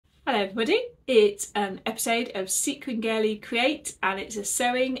Hello everybody, it's an episode of Sequin Girly Create and it's a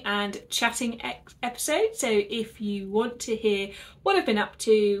sewing and chatting episode. So if you want to hear what I've been up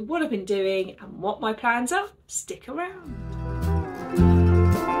to, what I've been doing and what my plans are, stick around.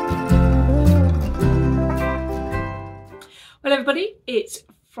 Well everybody, it's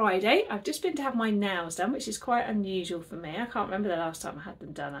Friday. I've just been to have my nails done, which is quite unusual for me. I can't remember the last time I had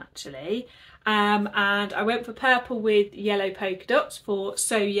them done actually. And I went for purple with yellow polka dots for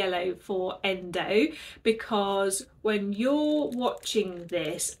So Yellow for Endo, because when you're watching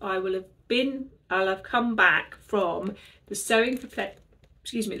this, I'll have come back from the Sewing for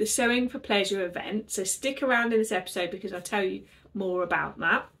Pleasure event. So stick around in this episode because I'll tell you more about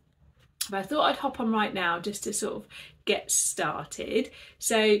that. But I thought I'd hop on right now just to sort of get started.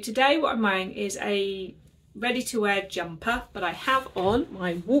 So today what I'm wearing is a ready to wear jumper, but I have on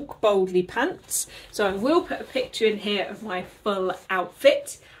my Walk Boldly pants. So I will put a picture in here of my full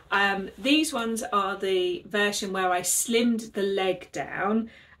outfit. These ones are the version where I slimmed the leg down,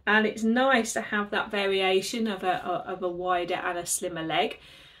 and it's nice to have that variation of a wider and a slimmer leg.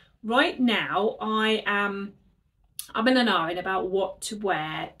 Right now I'm in an iron about what to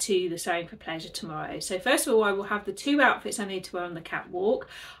wear to the Sewing for Pleasure tomorrow. So first of all, I will have the two outfits I need to wear on the catwalk.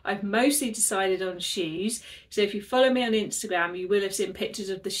 I've mostly decided on shoes. So if you follow me on Instagram, you will have seen pictures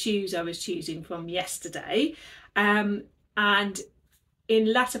of the shoes I was choosing from yesterday. And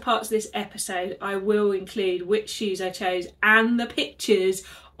in latter parts of this episode, I will include which shoes I chose and the pictures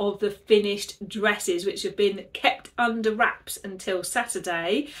of the finished dresses, which have been kept under wraps until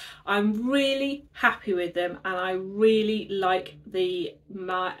Saturday. I'm really happy with them and I really like the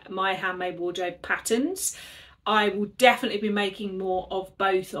My Handmade Wardrobe patterns. I will definitely be making more of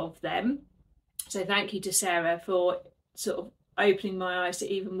both of them. So thank you to Sarah for sort of opening my eyes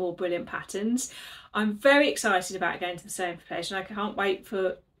to even more brilliant patterns. I'm very excited about going to the Sewing for Pleasure and I can't wait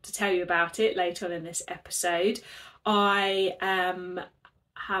to tell you about it later on in this episode. I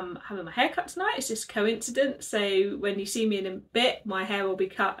having my hair cut tonight. It's just coincidence, so when you see me in a bit my hair will be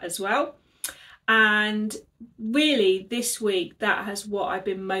cut as well. And really this week that has what I've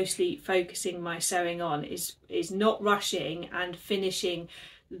been mostly focusing my sewing on, is not rushing and finishing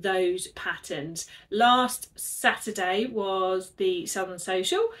those patterns. Last Saturday was the Southern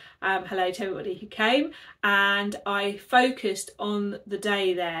Social. Hello to everybody who came, and I focused on the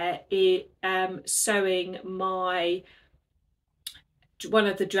day there sewing one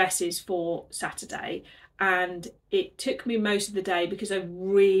of the dresses for Saturday, and it took me most of the day because I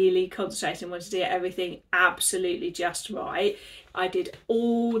really concentrated and wanted to get everything absolutely just right. I did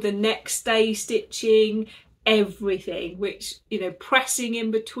all the next day stitching, everything, which, you know, pressing in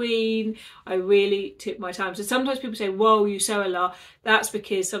between. I really took my time. So sometimes people say, whoa, you sew a lot. That's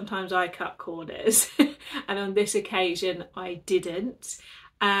because sometimes I cut corners and on this occasion I didn't.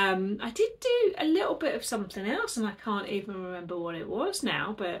 I did do a little bit of something else and I can't even remember what it was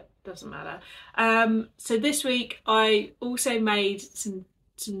now, but doesn't matter. So this week I also made some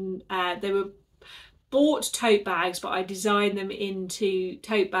they were bought tote bags, but I designed them into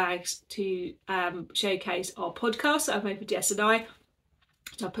tote bags to showcase our podcast that I've made for Jess and I.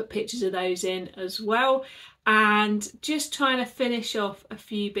 So I put pictures of those in as well, and just trying to finish off a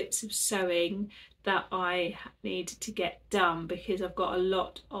few bits of sewing that I need to get done because I've got a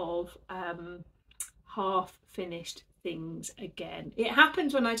lot of half finished things again. It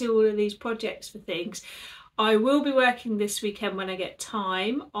happens when I do all of these projects for things. I will be working this weekend when I get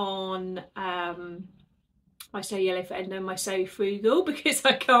time on my So Yellow for Endo, my So Frugal, because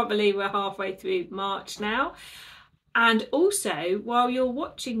I can't believe we're halfway through March now. And also, while you're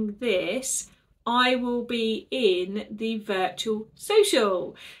watching this, I will be in the virtual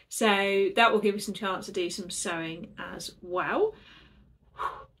social, so that will give us some chance to do some sewing as well.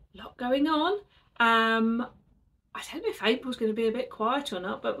 A lot going on. I don't know if April's going to be a bit quiet or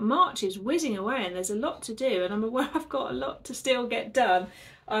not, but March is whizzing away and there's a lot to do, and I'm aware I've got a lot to still get done.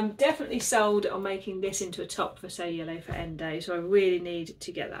 I'm definitely sold on making this into a top for So Yellow for Endo, so I really need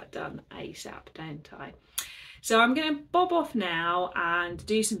to get that done ASAP, don't I? So I'm going to bob off now and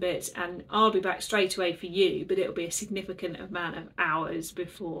do some bits, and I'll be back straight away for you, but it'll be a significant amount of hours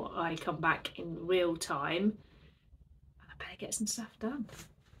before I come back in real time. I better get some stuff done.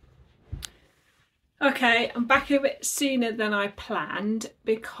 Okay, I'm back a bit sooner than I planned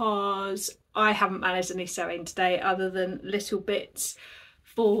because I haven't managed any sewing today other than little bits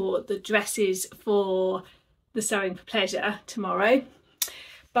for the dresses for the Sewing for Pleasure tomorrow.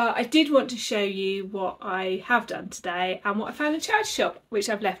 But I did want to show you what I have done today and what I found in a charity shop, which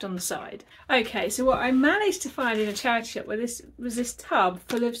I've left on the side. Okay, so what I managed to find in a charity shop was this tub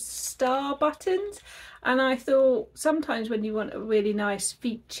full of star buttons, and I thought sometimes when you want a really nice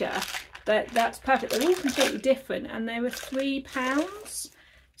feature, that's perfect. They're all completely different, and they were £3.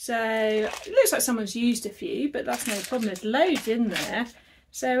 So it looks like someone's used a few, but that's no problem. There's loads in there.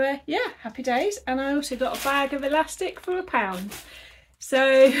 So yeah, happy days. And I also got a bag of elastic for £1.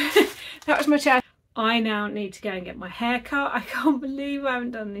 So that was my chat. I now need to go and get my hair cut. I can't believe I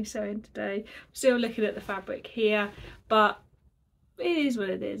haven't done any sewing today. I'm still looking at the fabric here, but it is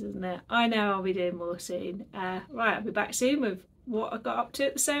what it is, isn't it? I know I'll be doing more soon. Right, I'll be back soon with what I got up to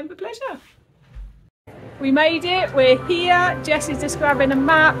at the Sewing for Pleasure. We made it, we're here. Jessie's just grabbing a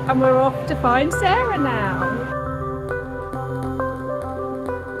map and we're off to find Sarah now.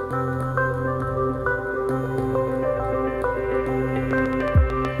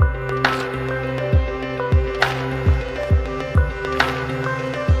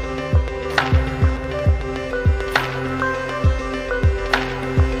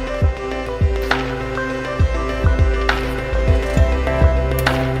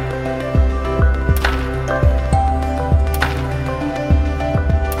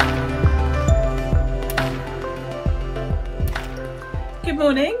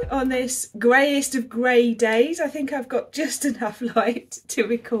 Morning on this greyest of grey days. I think I've got just enough light to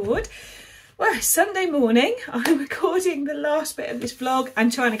record. Well, Sunday morning, I'm recording the last bit of this vlog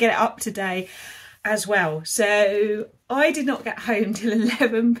and trying to get it up today as well. So I did not get home till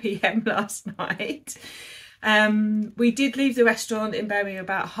 11 p.m. last night. We did leave the restaurant in Birmingham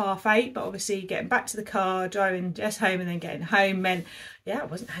about 8:30, but obviously getting back to the car, driving Jess home and then getting home meant, yeah, I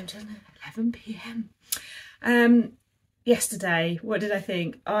wasn't home till 11 p.m. Yesterday, what did I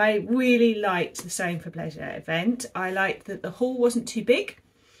think? I really liked the Sewing for Pleasure event. I liked that the hall wasn't too big,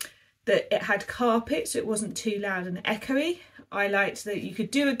 that it had carpet so it wasn't too loud and echoey. I liked that you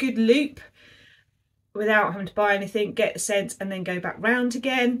could do a good loop without having to buy anything, get the scents and then go back round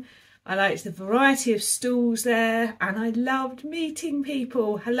again. I liked the variety of stalls there, and I loved meeting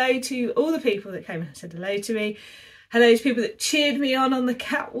people. Hello to all the people that came and said hello to me. Hello to people that cheered me on the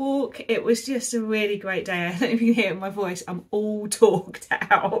catwalk. It was just a really great day. I don't know if you can hear it in my voice. I'm all talked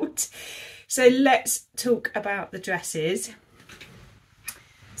out. So let's talk about the dresses.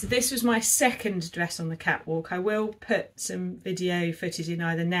 So this was my second dress on the catwalk. I will put some video footage in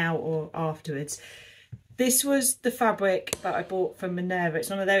either now or afterwards. This was the fabric that I bought from Minerva. It's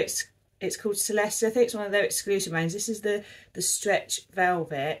one of their, it's called Celeste. I think it's one of their exclusive range. This is the stretch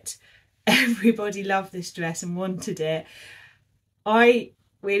velvet. Everybody loved this dress and wanted it. I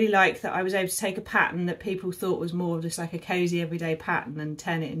really like that I was able to take a pattern that people thought was more just like a cosy everyday pattern and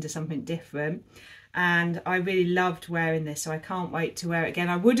turn it into something different. And I really loved wearing this, so I can't wait to wear it again.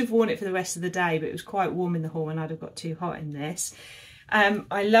 I would have worn it for the rest of the day, but it was quite warm in the hall and I'd have got too hot in this.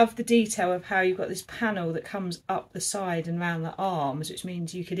 I love the detail of how you've got this panel that comes up the side and round the arms, which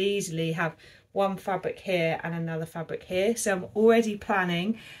means you could easily have one fabric here and another fabric here. So I'm already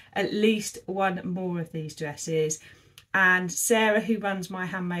planning at least one more of these dresses. And Sarah, who runs My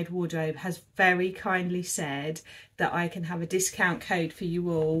Handmade Wardrobe, has very kindly said that I can have a discount code for you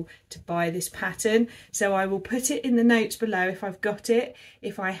all to buy this pattern. So I will put it in the notes below if I've got it.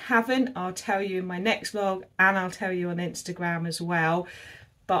 If I haven't, I'll tell you in my next vlog, and I'll tell you on Instagram as well.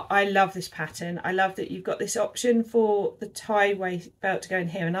 But I love this pattern. I love that you've got this option for the tie waist belt to go in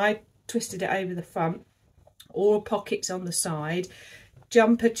here, and I twisted it over the front, or pockets on the side,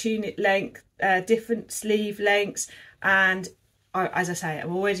 jumper tunic length, different sleeve lengths, and as I say,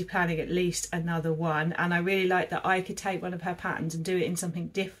 I'm already planning at least another one. And I really like that I could take one of her patterns and do it in something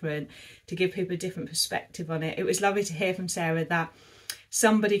different to give people a different perspective on it. It was lovely to hear from Sarah that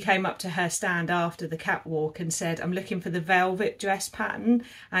somebody came up to her stand after the catwalk and said, I'm looking for the velvet dress pattern,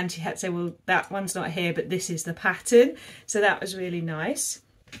 and she had to say, well, that one's not here, but this is the pattern. So that was really nice.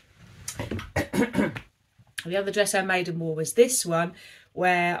 The other dress I made and wore was this one,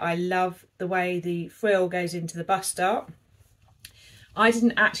 where I love the way the frill goes into the bust up. I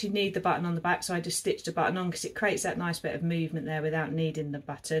didn't actually need the button on the back, so I just stitched a button on because it creates that nice bit of movement there without needing the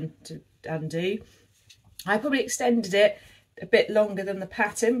button to undo. I probably extended it a bit longer than the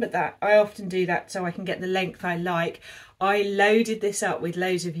pattern, but that I often do that so I can get the length I like. I loaded this up with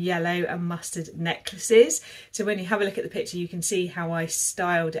loads of yellow and mustard necklaces, so when you have a look at the picture you can see how I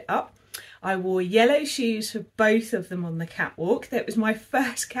styled it up. I wore yellow shoes for both of them on the catwalk. That was my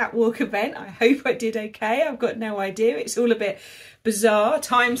first catwalk event. I hope I did okay. I've got no idea. It's all a bit bizarre.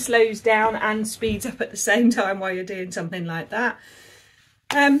 Time slows down and speeds up at the same time while you're doing something like that.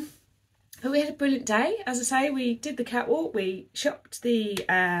 But we had a brilliant day. As I say, we did the catwalk, we shopped the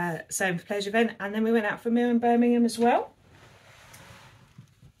Sewing for Pleasure event, and then we went out for a meal in Birmingham as well.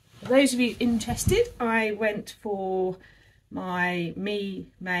 For those of you interested, I went for my me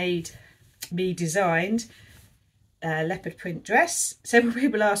designed leopard print dress. Several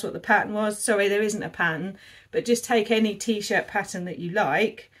people asked what the pattern was. Sorry, there isn't a pattern, but just take any t-shirt pattern that you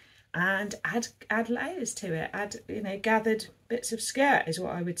like and add layers to it. Add, you know, gathered bits of skirt is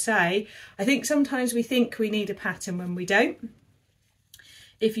what I would say. I think sometimes we think we need a pattern when we don't.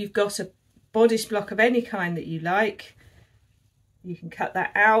 If you've got a bodice block of any kind that you like, you can cut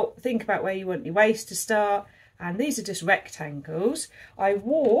that out. Think about where you want your waist to start. And these are just rectangles. I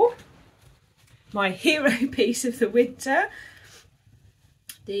wore my hero piece of the winter,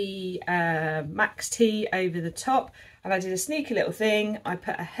 the Max T over the top, and I did a sneaky little thing. I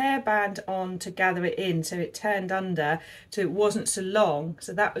put a hairband on to gather it in so it turned under, so it wasn't so long.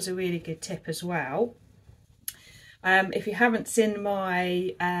 So that was a really good tip as well. If you haven't seen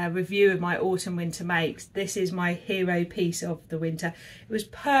my review of my autumn winter makes, this is my hero piece of the winter. It was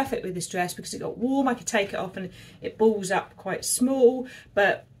perfect with this dress because it got warm. I could take it off and it balls up quite small,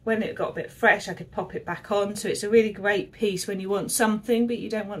 but when it got a bit fresh I could pop it back on. So it's a really great piece when you want something but you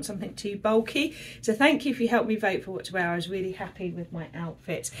don't want something too bulky. So thank you if you helped me vote for what to wear. I was really happy with my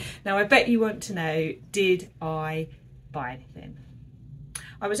outfits. Now I bet you want to know, did I buy anything?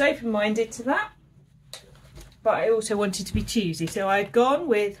 I was open-minded to that, but I also wanted to be choosy. So I'd gone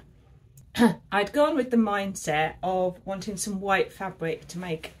with the mindset of wanting some white fabric to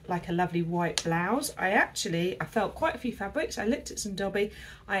make like a lovely white blouse. I felt quite a few fabrics. I looked at some Dobby.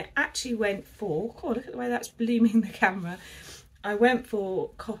 I actually went for, oh, look at the way that's blooming the camera. I went for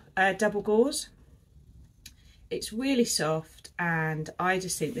double gauze. It's really soft, and I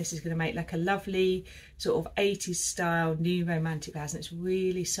just think this is going to make like a lovely sort of 80s style new romantic blouse, and it's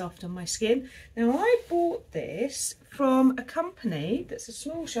really soft on my skin. Now I bought this from a company that's a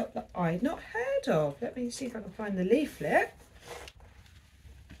small shop that I'd not heard of. Let me see if I can find the leaflet.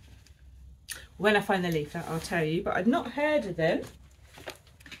 When I find the leaflet I'll tell you, but I'd not heard of them.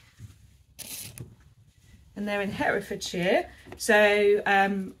 And they're in Herefordshire,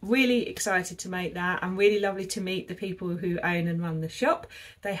 so really excited to make that, and really lovely to meet the people who own and run the shop.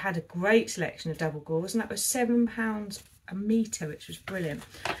 They had a great selection of double gauze, and that was £7 a metre, which was brilliant.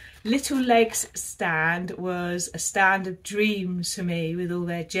 Little Legs stand was a stand of dreams for me, with all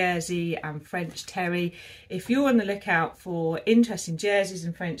their jersey and French terry. If you're on the lookout for interesting jerseys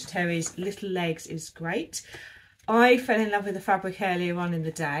and French terries, Little Legs is great. I fell in love with the fabric earlier on in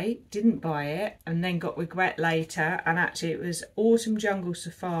the day, didn't buy it, and then got regret later. And actually it was Autumn Jungle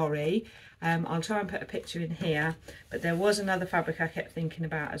Safari. I'll try and put a picture in here, but there was another fabric I kept thinking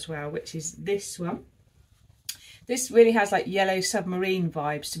about as well, which is this one. This really has like yellow submarine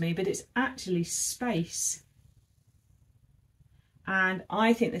vibes to me, but it's actually space. And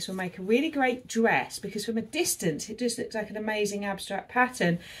I think this will make a really great dress, because from a distance it just looks like an amazing abstract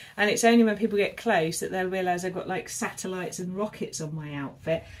pattern, and it's only when people get close that they'll realise I've got like satellites and rockets on my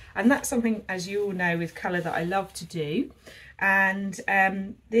outfit. And that's something, as you all know, with colour that I love to do, and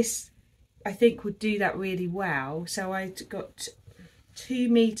this I think would do that really well. So I got 2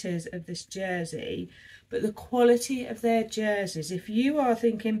 meters of this jersey, but the quality of their jerseys, if you are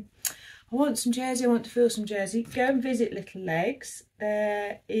thinking I want some jersey, I want to feel some jersey, go and visit Little Legs.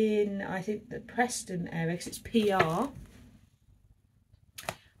 They're in, I think, the Preston area, because it's PR.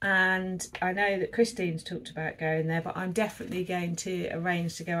 And I know that Christine's talked about going there, but I'm definitely going to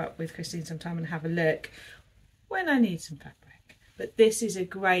arrange to go up with Christine sometime and have a look when I need some fabric. But this is a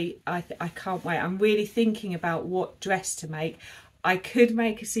great, I can't wait. I'm really thinking about what dress to make. I could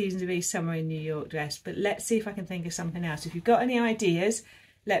make a Season to Be Summer in New York dress, but let's see if I can think of something else. If you've got any ideas,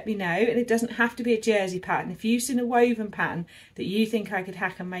 let me know. And it doesn't have to be a jersey pattern. If you've seen a woven pattern that you think I could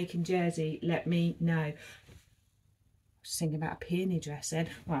hack and make in jersey, let me know. I was thinking about a peony dress then.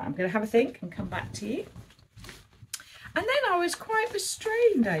 Right, I'm going to have a think and come back to you. And then I was quite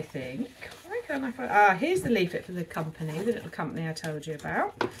restrained, I think. Why can't I find... here's the leaflet for the company, the little company I told you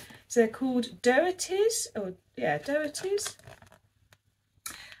about. So they're called Doherty's, Doherty's.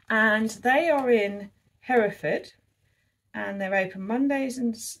 And they are in Hereford. And they're open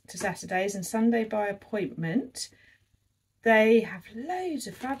Mondays to Saturdays and Sunday by appointment. They have loads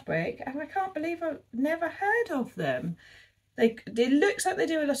of fabric, and I can't believe I've never heard of them. It looks like they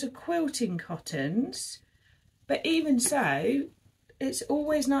do a lot of quilting cottons, but even so, it's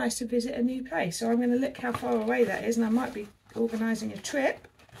always nice to visit a new place. So I'm going to look how far away that is, and I might be organising a trip.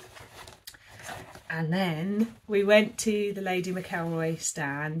 And then we went to the Lady McElroy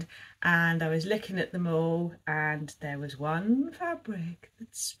stand and I was looking at them all, and there was one fabric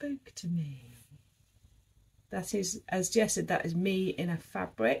that spoke to me. That is, as Jess said, that is me in a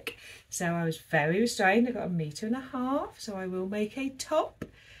fabric. So I was very restrained. I got 1.5 meters, so I will make a top.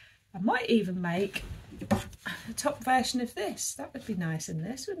 I might even make a top version of this. That would be nice in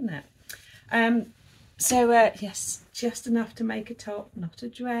this, wouldn't it? Yes, just enough to make a top, not a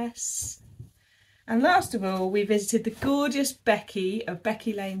dress. And last of all, we visited the gorgeous Becky of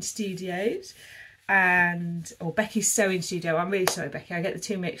Becky Lane Studios, or Becky's Sewing Studio. I'm really sorry, Becky, I get the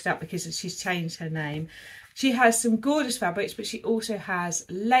two mixed up because she's changed her name. She has some gorgeous fabrics, but she also has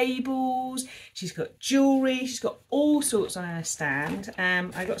labels, she's got jewellery, she's got all sorts on her stand.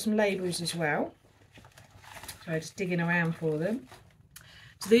 I got some labels as well, so I'm just digging around for them.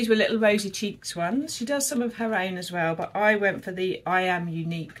 So these were little rosy cheeks ones. She does some of her own as well, but I went for the I Am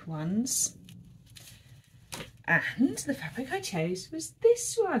Unique ones. And the fabric I chose was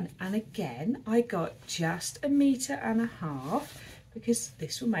this one. And again, I got just 1.5 meters because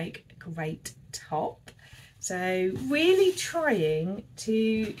this will make a great top. So really trying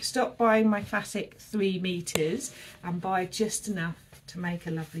to stop buying my classic 3 meters and buy just enough to make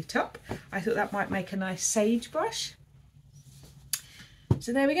a lovely top. I thought that might make a nice sagebrush.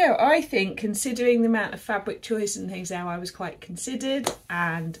 So there we go. I think, considering the amount of fabric choice and things now, I was quite considered,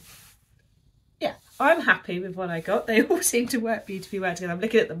 and yeah, I'm happy with what I got. They all seem to work beautifully well together. I'm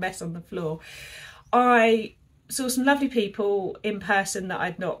looking at the mess on the floor. I saw some lovely people in person that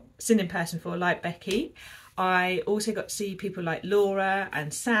I'd not seen in person before, like Becky. I also got to see people like Laura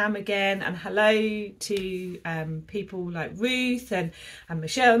and Sam again, and hello to people like Ruth and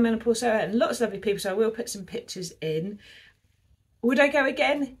Michelle, Menopause, and lots of lovely people. So I will put some pictures in. Would I go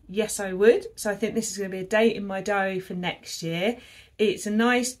again? Yes, I would. So I think this is going to be a date in my diary for next year. It's a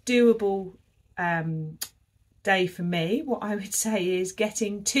nice, doable day for me. What I would say is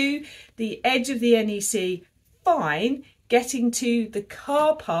getting to the edge of the NEC, fine. Getting to the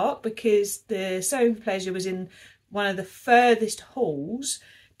car park, because the Sewing for Pleasure was in one of the furthest halls,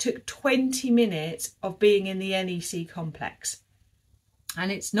 took 20 minutes of being in the NEC complex. And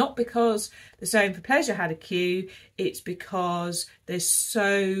it's not because the Sewing for Pleasure had a queue, it's because there's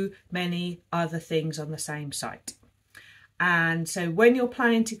so many other things on the same site. And so when you're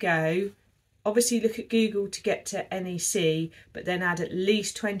planning to go, obviously look at Google to get to NEC, but then add at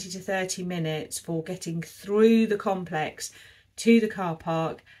least 20 to 30 minutes for getting through the complex to the car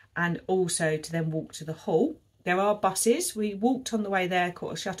park, and also to then walk to the hall. There are buses. We walked on the way there,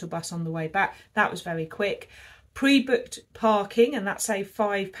 caught a shuttle bus on the way back. That was very quick. Pre-booked parking, and that saved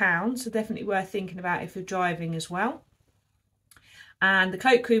 £5, so definitely worth thinking about if you're driving as well. And the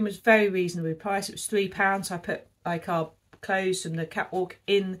cloakroom was very reasonably priced. It was £3, so I put like our clothes from the catwalk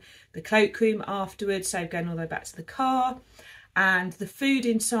in the cloakroom afterwards, so going all the way back to the car. And the food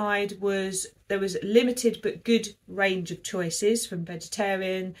inside there was limited but good range of choices, from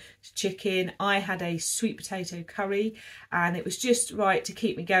vegetarian to chicken. I had a sweet potato curry, and it was just right to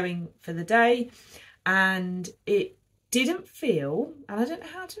keep me going for the day. And it didn't feel, and I don't know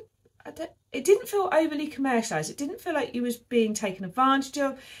how to, it didn't feel overly commercialised. It didn't feel like you was being taken advantage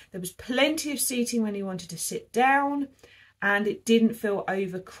of. There was plenty of seating when you wanted to sit down, and it didn't feel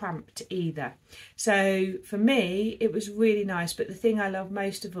over cramped either. So for me, it was really nice. But the thing I loved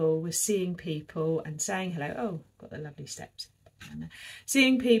most of all was seeing people and saying hello. Oh, got the lovely steps.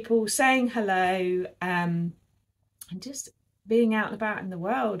 Seeing people, saying hello, and just being out and about in the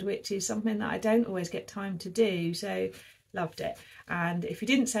world, which is something that I don't always get time to do. So loved it. And if you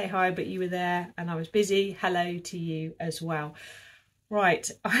didn't say hi but you were there and I was busy, hello to you as well. Right,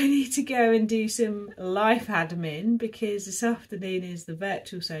 I need to go and do some life admin, because this afternoon is the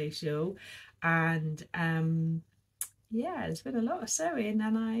virtual social, and yeah, there's been a lot of sewing,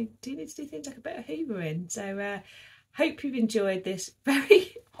 and I do need to do things like a bit of hoovering. So hope you've enjoyed this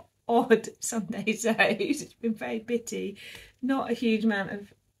very odd Sunday sews. It's been very bitty, not a huge amount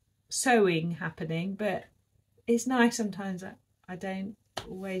of sewing happening, but it's nice sometimes that I don't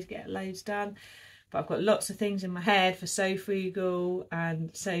always get loads done. But I've got lots of things in my head for Sew Frugal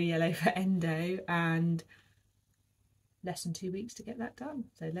and Sew Yellow for Endo, and less than 2 weeks to get that done.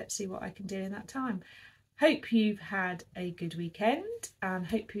 So let's see what I can do in that time. Hope you've had a good weekend, and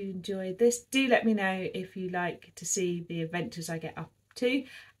hope you enjoyed this. Do let me know if you like to see the adventures I get up to,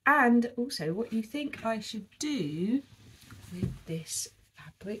 and also what you think I should do with this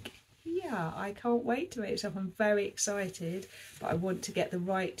fabric here. I can't wait to make this up. I'm very excited, but I want to get the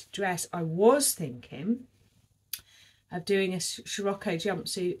right dress. I was thinking of doing a Scirocco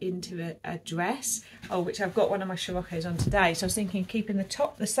jumpsuit into a dress, which I've got one of my Sciroccos on today. So I was thinking keeping the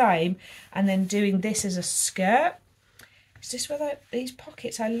top the same and then doing this as a skirt. It's just whether these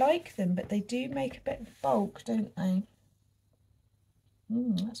pockets, I like them, but they do make a bit of bulk, don't they?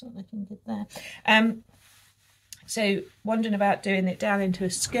 That's not looking good there. So wondering about doing it down into a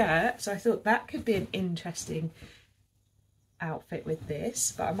skirt. So I thought that could be an interesting outfit with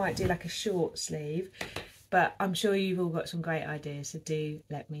this, but I might do like a short sleeve. But I'm sure you've all got some great ideas, so do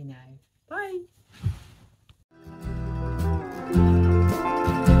let me know. Bye.